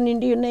రక్తంతో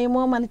నిండి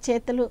ఉన్నాయేమో మన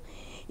చేతులు,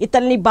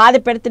 ఇతరులని బాధ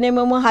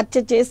పెడుతున్నామేమో,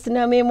 హత్య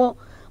చేస్తున్నామేమో,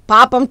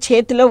 పాపం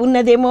చేతిలో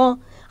ఉన్నదేమో,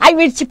 అవి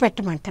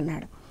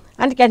విడిచిపెట్టమంటున్నాడు.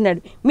 అందుకే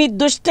అన్నాడు, మీ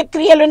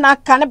దుష్టక్రియలు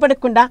నాకు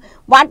కనపడకుండా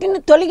వాటిని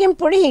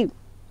తొలగింపుడి,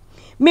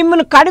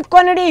 మిమ్మల్ని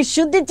కడుక్కొనిడి,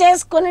 శుద్ధి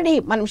చేసుకొనిడి.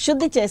 మనం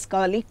శుద్ధి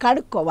చేసుకోవాలి,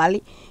 కడుక్కోవాలి.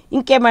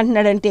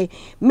 ఇంకేమంటున్నాడంటే,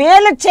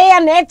 మేలు చేయ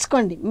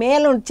నేర్చుకోండి.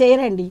 మేలు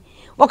చేయరండి.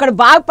 ఒకడు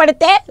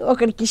బాగుపడితే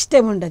ఒకడికి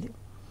ఇష్టం ఉండదు.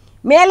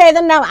 మేలు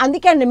ఏదన్నా,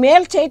 అందుకే అండి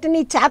మేలు చేయటం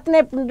నీ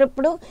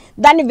చేతనప్పుడు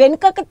దాన్ని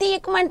వెనుకకు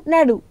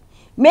తీయకమంటున్నాడు.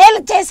 మేలు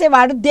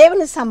చేసేవాడు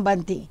దేవుని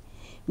సంబంధి.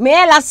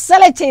 మేలు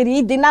అస్సలే చేయరు. ఈ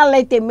దినాల్లో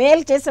అయితే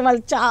మేలు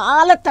చేసేవాళ్ళు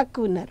చాలా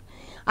తక్కువ ఉన్నారు,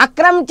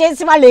 అక్రమం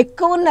చేసే వాళ్ళు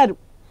ఎక్కువ ఉన్నారు.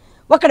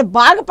 ఒకడు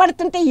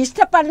బాగుపడుతుంటే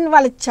ఇష్టపడిన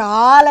వాళ్ళు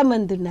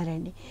చాలామంది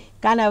ఉన్నారండి.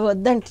 కానీ అవి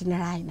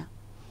వద్దంటున్నాడు ఆయన.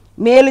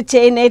 మేలు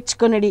చేయి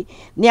నేర్చుకునుడి,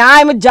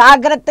 న్యాయము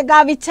జాగ్రత్తగా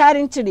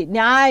విచారించుడి.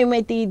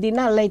 న్యాయమైతే ఈ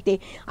దినాల్లో అయితే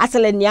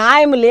అసలు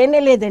న్యాయం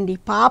లేనే లేదండి,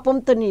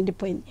 పాపంతో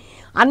నిండిపోయింది.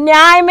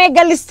 అన్యాయమే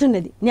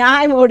గెలుస్తున్నది,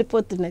 న్యాయం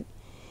ఓడిపోతున్నది.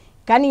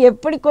 కానీ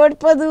ఎప్పటికి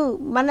ఓడిపోదు.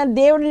 మన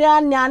దేవుడు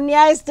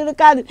అన్యాయస్తుడు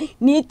కాదు,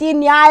 నీతి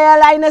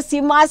న్యాయాలు ఆయన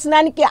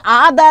సింహాసనానికి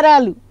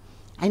ఆధారాలు.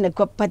 ఆయన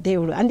గొప్ప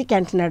దేవుడు. అందుకే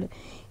అంటున్నాడు,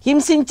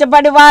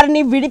 హింసించబడి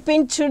వారిని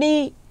విడిపించుడి,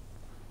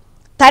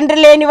 తండ్రి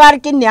లేని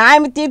వారికి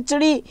న్యాయం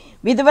తీర్చుడి,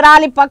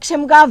 విధవరాలి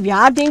పక్షంగా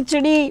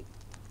వ్యాధించుడి.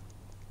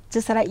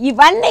 చూసారా,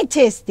 ఇవన్నీ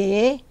చేస్తే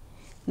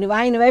నువ్వు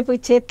ఆయన వైపు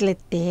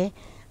చేతులెత్తే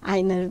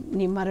ఆయన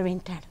నీ మొర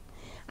వింటాడు.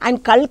 ఆయన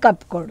కళ్ళు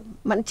కప్పుకోడు.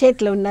 మన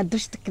చేతిలో ఉన్న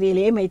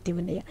దుష్టక్రియలు ఏమైతే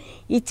ఉన్నాయో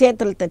ఈ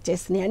చేతులతో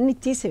చేసినాయి అన్నీ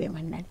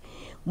తీసివేయమన్నాడు.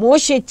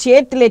 మోషే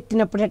చేతులు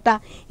ఎత్తినప్పుడట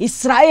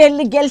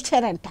ఇశ్రాయేల్ని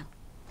గెలిచారంట,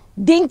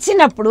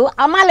 దించినప్పుడు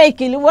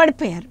అమాలేకీలు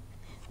ఓడిపోయారు.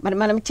 మరి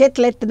మనం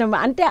చేతులు ఎత్తినాం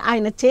అంటే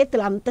ఆయన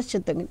చేతులు అంత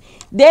శుద్ధంగా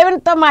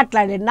దేవునితో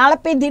మాట్లాడాడు.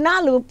 40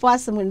 దినాలు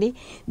ఉపవాసం ఉండి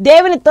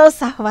దేవునితో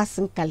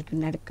సహవాసం కలిగి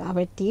ఉన్నాడు.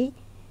 కాబట్టి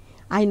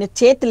ఆయన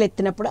చేతులు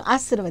ఎత్తినప్పుడు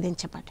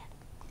ఆశీర్వదించబడ్డాడు.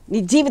 నీ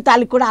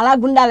జీవితాలు కూడా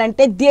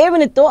అలాగుండాలంటే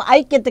దేవునితో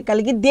ఐక్యత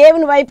కలిగి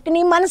దేవుని వైపుకి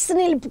నీ మనసు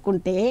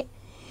నిలుపుకుంటే,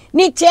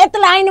 నీ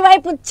చేతులు ఆయన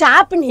వైపు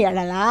చాపిని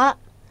ఎడలా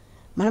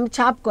మనం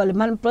చాపుకోవాలి.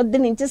 మనం పొద్దు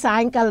నుంచి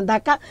సాయంకాలం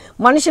దాకా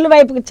మనుషుల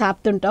వైపుకి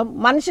చాపుతుంటాం,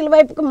 మనుషుల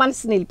వైపుకి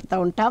మనసు నిలుపుతూ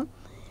ఉంటాం.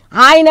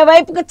 ఆయన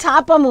వైపుకి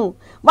చాపము.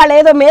 వాళ్ళు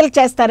ఏదో మేలు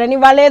చేస్తారని,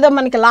 వాళ్ళు ఏదో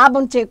మనకి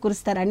లాభం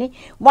చేకూరుస్తారని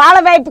వాళ్ళ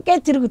వైపుకే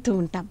తిరుగుతూ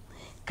ఉంటాం.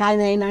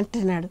 కానీ ఆయన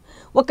అంటున్నాడు,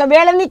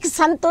 ఒకవేళ నీకు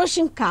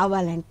సంతోషం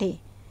కావాలంటే,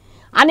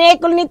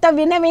 అనేకులు నీతో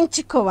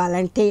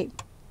వినవించుకోవాలంటే,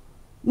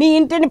 నీ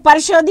ఇంటిని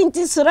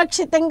పరిశోధించి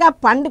సురక్షితంగా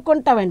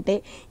పండుకుంటావంటే,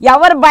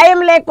 ఎవరు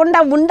భయం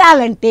లేకుండా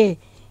ఉండాలంటే,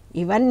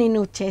 ఇవన్నీ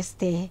నువ్వు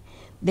చేస్తే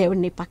దేవుడు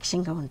నీ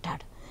పక్షంగా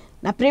ఉంటాడు.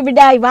 నా ప్రియబిడ్డ,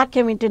 ఈ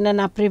వాక్యం వింటున్నా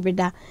నా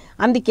ప్రియబిడ్డ,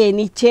 అందుకే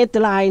నీ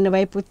చేతులు ఆయన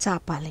వైపు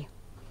చాపాలి.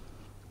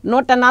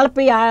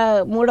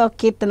 143వ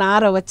కీర్తన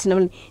 6వ వచనం,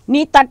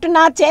 నీ తట్టు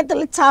నా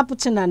చేతులు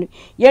చాపుచున్నాను,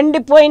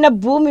 ఎండిపోయిన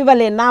భూమి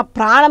వలె నా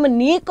ప్రాణము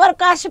నీ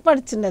కొరకు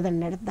ఆశపడుచున్నది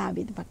అన్నాడు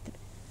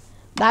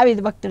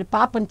దావీదు భక్తుడు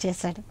పాపం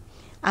చేశాడు.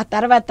 ఆ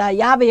తర్వాత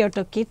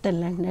 51వ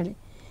కీర్తనలు అంటున్నాడు,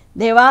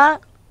 దేవా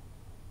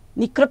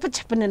నీ కృప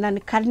చెప్పిన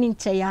నన్ను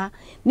కరుణించయ్యా,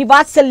 నీ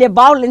వాత్సల్య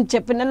బావులని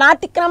చెప్పిన నా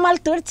అతిక్రమాలు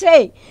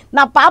తుడిచేయి,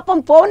 నా పాపం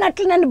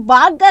పోనట్లు నన్ను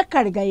బాగా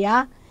కడుగయ్యా,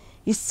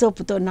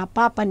 ఇస్సోపుతో నా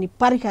పాపాన్ని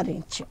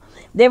పరిహరించు.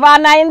 దేవా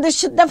నా యందు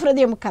శుద్ధ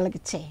హృదయం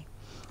కలగచేయి,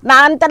 నా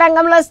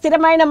అంతరంగంలో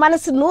స్థిరమైన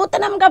మనసు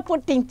నూతనంగా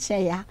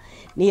పుట్టించేయ్యా,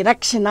 నీ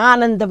రక్షణ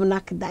ఆనందము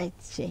నాకు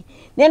దయచేయి.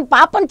 నేను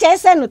పాపం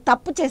చేశాను,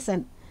 తప్పు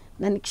చేశాను,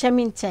 నన్ను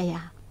క్షమించాయా.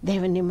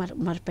 దేవుణ్ణి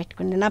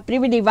మొరపెట్టుకున్నా. నా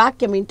ప్రియబిడ్డ, ఈ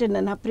వాక్యం వింటున్నా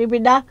నా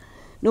ప్రియబిడ్డ,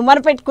 నువ్వు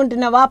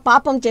మొరపెట్టుకుంటున్నావా?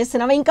 పాపం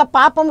చేస్తున్నావా? ఇంకా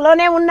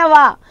పాపంలోనే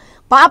ఉన్నావా?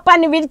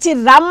 పాపాన్ని విడిచి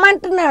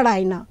రమ్మంటున్నాడు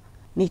ఆయన.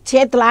 నీ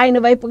చేతులు ఆయన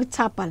వైపుకి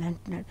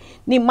చాపాలంటున్నాడు,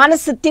 నీ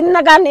మనసు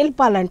తిన్నగా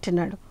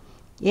నిలపాలంటున్నాడు.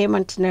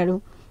 ఏమంటున్నాడు?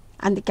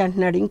 అందుకే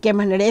అంటున్నాడు,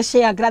 ఇంకేమన్నాడు?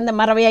 యెషయా గ్రంథం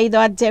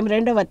 65వ అధ్యాయం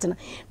 2వ వచనం,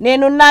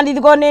 నేనున్నాను,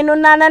 ఇదిగో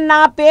నేనున్నానని నా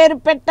పేరు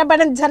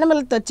పెట్టబడిన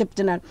జనములతో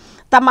చెప్తున్నాడు.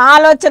 తమ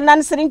ఆలోచనను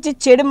అనుసరించి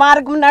చెడు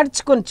మార్గం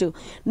నడుచుకొంచు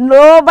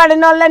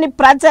లోబడినోళ్ళని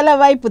ప్రజల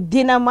వైపు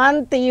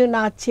దినమంతయు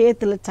నా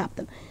చేతులు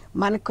చాపుతున్నాను.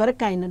 మన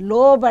కొరకు ఆయన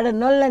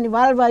లోబడినోళ్ళని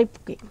వాళ్ళ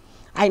వైపుకి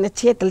ఆయన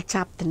చేతులు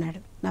చాపుతున్నాడు.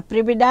 నా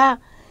ప్రియబిడ్డ,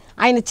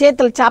 ఆయన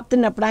చేతులు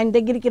చాపుతున్నప్పుడు ఆయన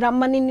దగ్గరికి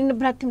రమ్మని నిన్ను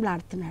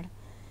బ్రతిమలాడుతున్నాడు.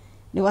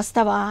 నువ్వు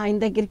వస్తావా ఆయన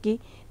దగ్గరికి?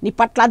 నీ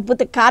పట్ల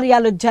అద్భుత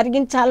కార్యాలు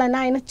జరిగించాలని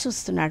ఆయన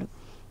చూస్తున్నాడు.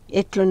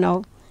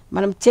 ఎట్లున్నావు?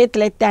 మనం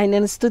చేతులు ఎత్తి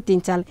ఆయనను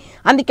స్తుతించాలి.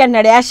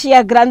 అందుకన్నాడు యెషయా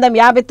గ్రంథం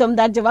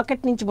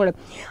 59:1-3,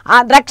 ఆ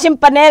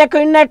రక్షింప నేరకు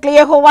ఉన్నట్లు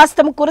యెహోవా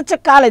హస్తము కురచ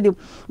కాలేదు,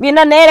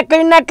 విన నేరకు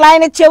ఉన్నట్లు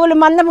ఆయన చెవులు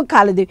మందము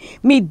కాలేదు.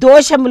 మీ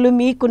దోషములు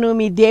మీకును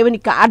మీ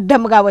దేవునికి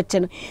అడ్డముగా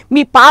వచ్చను,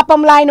 మీ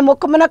పాపములు ఆయన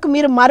ముఖమునకు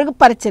మీరు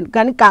మరుగుపరచను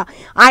కనుక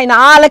ఆయన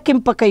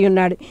ఆలకింపకై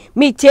ఉన్నాడు.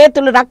 మీ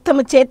చేతులు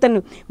రక్తము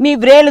చేతను, మీ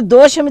వ్రేలు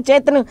దోషము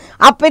చేతను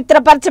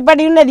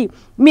అపవిత్రపరచబడి ఉన్నది,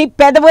 మీ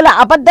పెదవులు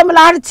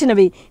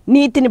అబద్ధములాడుచినవి,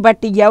 నీతిని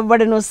బట్టి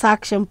ఎవడను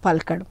సాక్ష్యం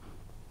పలకడు,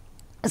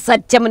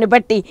 సత్యముని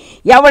బట్టి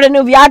ఎవడను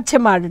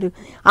వ్యాజ్యమాడు,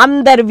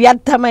 అందరు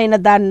వ్యర్థమైన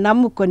దాన్ని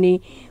నమ్ముకొని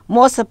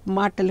మోసపు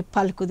మాటలు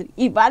పలుకుదు.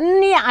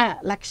 ఇవన్నీ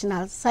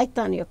లక్షణాలు,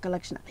 సైతాను యొక్క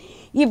లక్షణాలు.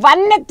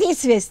 ఇవన్నీ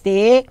తీసివేస్తే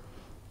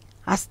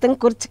హస్తం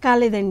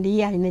కుర్చకాలేదండి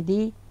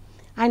ఆయనది.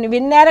 ఆయన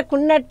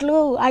విన్నారకున్నట్లు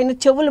ఆయన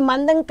చెవులు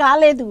మందం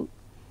కాలేదు.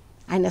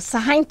 ఆయన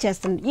సహాయం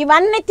చేస్తున్నాడు.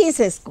 ఇవన్నీ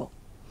తీసేసుకో,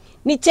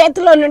 నీ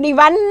చేతిలో నుండి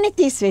ఇవన్నీ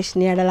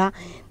తీసివేసిన ఎడల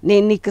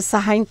నేను నీకు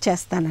సహాయం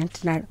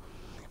చేస్తానంటున్నాడు.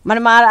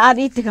 మనం ఆ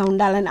రీతిగా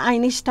ఉండాలని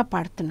ఆయన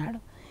ఇష్టపడుతున్నాడు.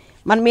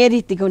 మనం ఏ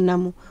రీతిగా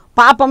ఉన్నాము?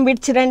 పాపం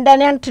విడిచి రండి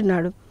అని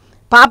అంటున్నాడు.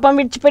 పాపం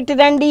విడిచిపెట్టి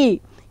రండి.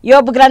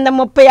 యోబు గ్రంథం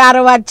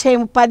 36వ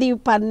అధ్యాయం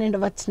 10-12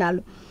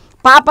 వచనాలు,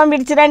 పాపం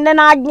విడిచి రండి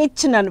అని ఆజ్ఞ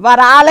ఇచ్చున్నాను,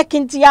 వారు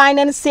ఆలకించి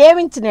ఆయనను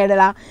సేవించిన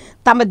ఎడల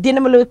తమ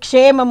దినములు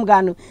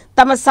క్షేమముగాను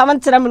తమ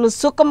సంవత్సరములు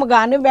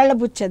సుఖముగాను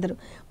వెళ్ళబుచ్చెదరు.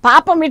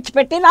 పాపం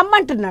విడిచిపెట్టి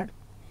రమ్మంటున్నాడు.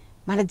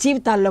 మన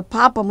జీవితాల్లో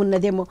పాపం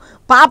ఉన్నదేమో,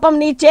 పాపం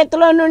నీ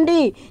చేతిలో నుండి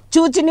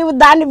చూచి నువ్వు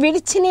దాన్ని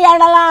విడిచిన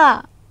ఎడలా,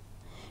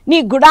 నీ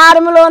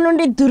గుడారములో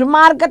నుండి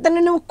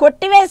దుర్మార్గతను నువ్వు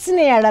కొట్టివేసిన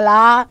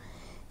ఎడలా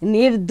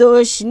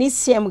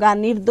నిశ్చయముగా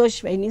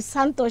నిర్దోషివై నీ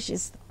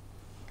సంతోషిస్తావు.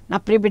 నా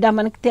ప్రియబిడ్డ,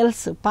 మనకు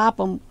తెలుసు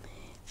పాపం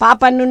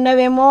పాపాన్ని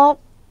ఉన్నవేమో,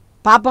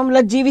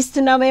 పాపంలో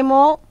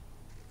జీవిస్తున్నావేమో,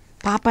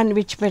 పాపాన్ని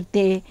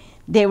విడిచిపెడితే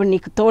దేవుడు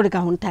నీకు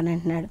తోడుగా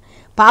ఉంటానంటున్నాడు.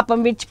 పాపం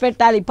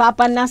విడిచిపెట్టాలి,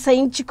 పాపాన్ని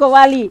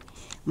అసహించుకోవాలి.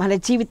 మన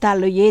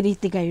జీవితాల్లో ఏ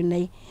రీతిగా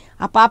ఉన్నాయి,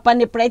 ఆ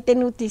పాపాన్ని ఎప్పుడైతే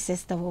నువ్వు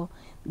తీసేస్తావో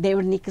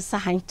దేవుడు నీకు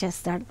సహాయం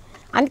చేస్తాడు.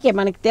 అందుకే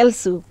మనకు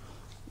తెలుసు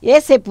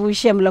యేసేపు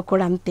విషయంలో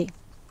కూడా అంతే.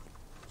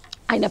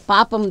 ఆయన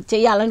పాపం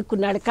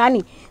చేయాలనుకున్నాడు,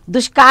 కానీ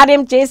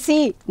దుష్కార్యం చేసి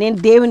నేను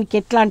దేవునికి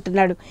ఎట్లా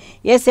అంటున్నాడు.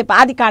 యేసేపు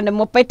ఆదికాండం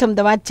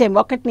 39వ అధ్యాయం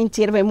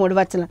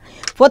 1-23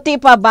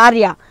 పొతీఫా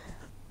భార్య,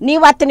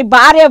 నీవు అతని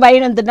భార్య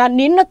అయినందున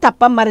నిన్ను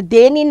తప్ప మరి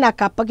దేని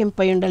నాకు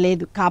అప్పగింపై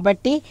ఉండలేదు,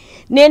 కాబట్టి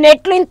నేను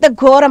ఎట్లు ఇంత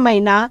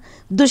ఘోరమైన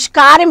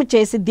దుష్కార్యం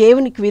చేసి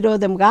దేవునికి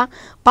విరోధంగా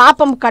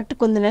పాపం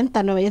కట్టుకుందని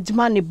తన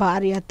యజమాని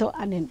భార్యతో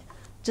అని.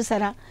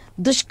 చూసారా,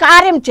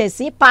 దుష్కార్యం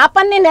చేసి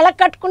పాపాన్ని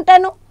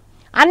కట్టుకుంటాను.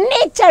 అన్నీ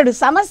ఇచ్చాడు,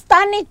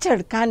 సమస్తాన్ని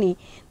ఇచ్చాడు, కానీ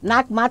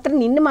నాకు మాత్రం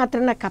నిన్ను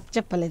మాత్రం నాకు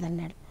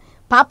అప్పచెప్పలేదన్నాడు.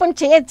 పాపం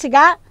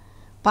చేయొచ్చుగా,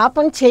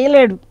 పాపం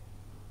చేయలేడు.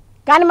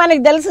 కానీ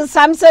మనకు తెలుసు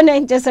సంసోన్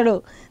ఏం చేశాడు,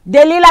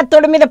 దెలీలా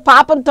తొడ మీద,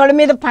 పాపం తొడ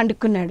మీద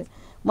పండుకున్నాడు.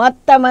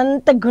 మొత్తం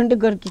అంతా గుండు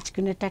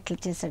గొరికించుకునేటట్లు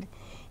చేశాడు.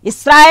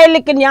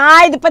 ఇశ్రాయేలుకి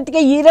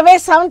న్యాయాధిపతిగా 20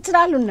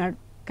 సంవత్సరాలు ఉన్నాడు,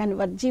 కానీ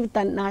వారి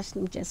జీవితాన్ని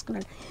నాశనం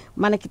చేసుకున్నాడు.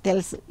 మనకి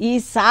తెలుసు.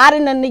 ఈసారి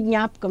నన్ను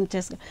జ్ఞాపకం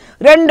చేసుకున్నాడు.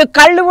 2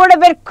 కళ్ళు కూడా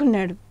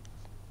పెరుక్కున్నాడు.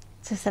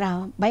 చూసారా,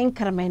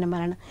 భయంకరమైన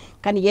మరణం.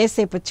 కానీ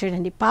యేసేపు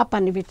చూడండి,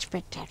 పాపాన్ని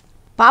విడిచిపెట్టాడు.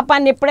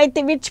 పాపాన్ని ఎప్పుడైతే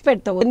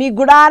విడిచిపెడతావో, నీ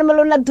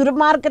గుడారములో ఉన్న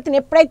దుర్మార్గతని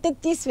ఎప్పుడైతే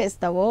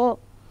తీసివేస్తావో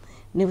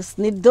నువ్వు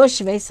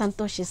నిర్దోషివై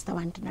సంతోషిస్తావు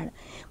అంటున్నాడు.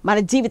 మన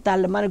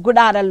జీవితాల్లో, మన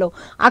గుడారాల్లో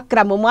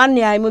అక్రమము,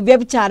 అన్యాయము,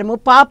 వ్యభిచారము,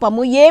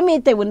 పాపము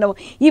ఏమైతే ఉన్నావో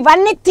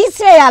ఇవన్నీ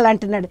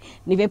తీసివేయాలంటున్నాడు.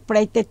 నువ్వు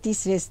ఎప్పుడైతే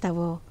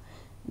తీసివేస్తావో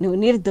నువ్వు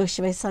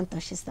నిర్దోషివై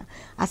సంతోషిస్తావు.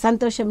 ఆ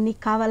సంతోషం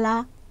నీకు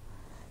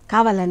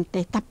కావాలంటే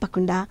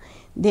తప్పకుండా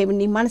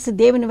నీ మనసు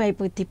దేవుని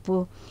వైపు తిప్పు,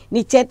 నీ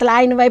చేతులు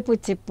ఆయన వైపు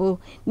చెప్పు.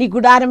 నీ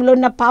గుడారంలో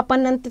ఉన్న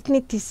పాపాన్నంతటినీ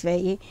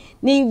తీసివేయి.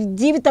 నీ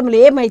జీవితంలో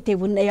ఏమైతే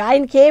ఉన్నాయో,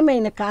 ఆయనకి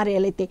ఏమైనా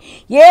కార్యాలు అయితే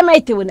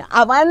ఏమైతే ఉన్నాయో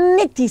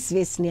అవన్నీ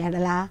తీసివేసిన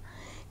ఎడలా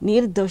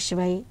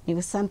నిర్దోషమై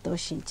నువ్వు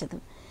సంతోషించదు.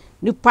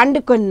 నువ్వు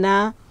పండుకున్నా,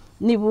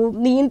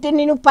 నీ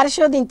ఇంటిని నువ్వు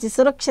పరిశోధించి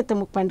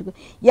సురక్షితము పండుకో.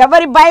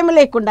 ఎవరి భయం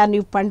లేకుండా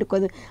నువ్వు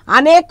పండుకోదు.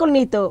 అనేకులు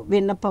నీతో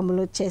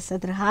విన్నపములు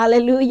చేసేద్దరు.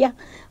 హల్లెలూయా,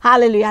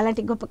 హల్లెలూయా.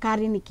 అలాంటి గొప్ప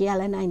కార్యం నీకు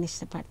ఇవ్వాలని ఆయన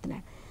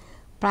ఇష్టపడుతున్నాడు.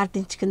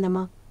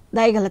 ప్రార్థించుకుందామా.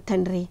 దయగల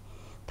తండ్రి,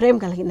 ప్రేమ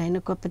కలిగిన ఆయన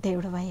గొప్ప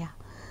దేవుడవయ్యా,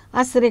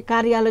 ఆశ్చర్య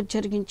కార్యాలు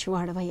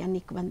జరిగించేవాడవయ్యా,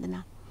 నీకు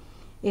వందనాలు.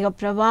 ఇక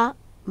ప్రభా,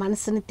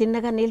 మనసుని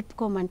తిన్నగా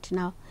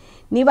నిలుపుకోమంటున్నావు,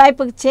 నీ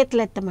వైపుకి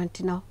చేతులు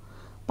ఎత్తమంటున్నావు.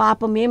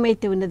 పాపం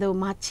ఏమైతే ఉన్నదో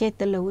మా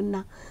చేతుల్లో ఉన్న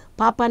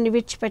పాపాన్ని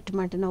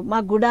విడిచిపెట్టమంటున్నావు. మా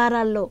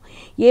గుడారాల్లో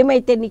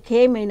ఏమైతే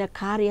నీకేమైనా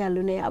కార్యాలు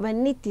ఉన్నాయో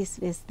అవన్నీ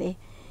తీసివేస్తే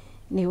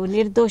నీవు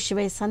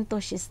నిర్దోషివై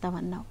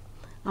సంతోషిస్తావన్నావు.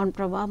 అవును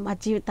ప్రభా, మా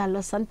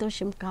జీవితాల్లో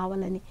సంతోషం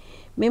కావాలని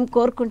మేము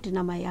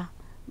కోరుకుంటున్నామయ్యా.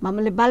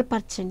 మమ్మల్ని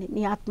బలపరచండి.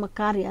 నీ ఆత్మ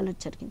కార్యాలు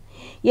జరిగింది.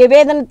 ఏ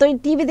వేదనతో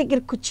టీవీ దగ్గర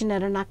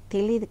కూర్చున్నారో నాకు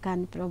తెలియదు,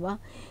 కానీ ప్రభా,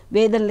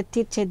 వేదనలు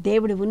తీర్చే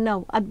దేవుడు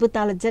ఉన్నావు,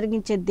 అద్భుతాలు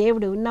జరిగించే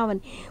దేవుడు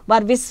ఉన్నావని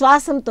వారి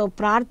విశ్వాసంతో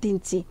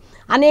ప్రార్థించి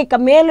అనేక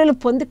మేలులు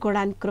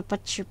పొందుకోవడానికి కృప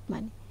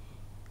చూపమని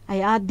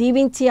అయ్యా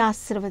దీవించి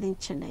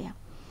ఆశీర్వదించండి అయ్యా.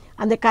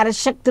 అంధకార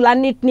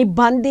శక్తులన్నింటినీ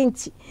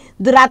బంధించి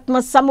దురాత్మ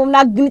సమూహం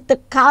అగ్నితో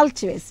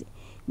కాల్చివేసి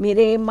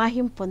మీరే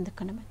మహిమ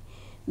పొందుకునమని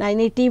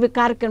నాయన ఈ టీవీ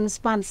కార్యక్రమం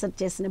స్పాన్సర్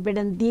చేసిన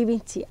బిడ్డను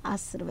దీవించి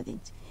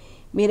ఆశీర్వదించి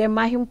మీరే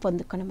మహిమ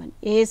పొందుకునమని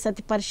ఏ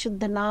సతి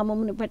పరిశుద్ధ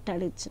నామమును బట్టి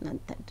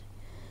అడుగుచున్నాను తండ్రి.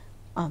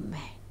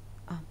 ఆమేన్,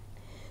 ఆమేన్.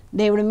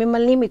 దేవుడు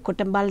మిమ్మల్ని మీ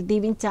కుటుంబాలు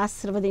దీవించి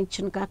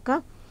ఆశీర్వదించును కాక.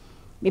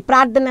 మీ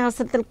ప్రార్థన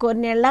అవసరతలు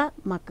కోరినేళ్ళ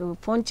మాకు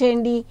ఫోన్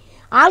చేయండి.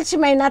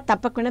 ఆలస్యమైనా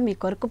తప్పకుండా మీ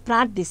కొరకు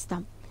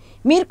ప్రార్థిస్తాం.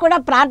 మీరు కూడా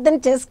ప్రార్థన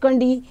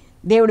చేసుకోండి.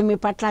 దేవుడు మీ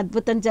పట్ల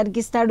అద్భుతం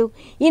జరిగిస్తాడు.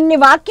 ఇన్ని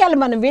వాక్యాలు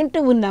మనం వింటూ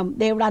ఉన్నాం.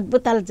 దేవుడు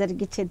అద్భుతాలు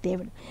జరిగించే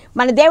దేవుడు.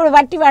 మన దేవుడు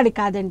వట్టివాడు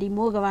కాదండి,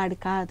 మూగవాడు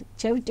కాదు,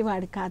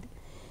 చెవిటివాడు కాదు.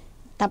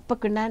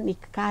 తప్పకుండా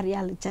నీకు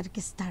కార్యాలు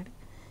జరిగిస్తాడు.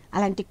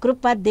 అలాంటి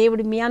కృప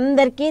దేవుడు మీ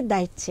అందరికీ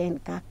దయచేయను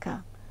కాక.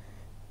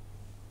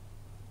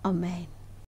 ఆమేన్.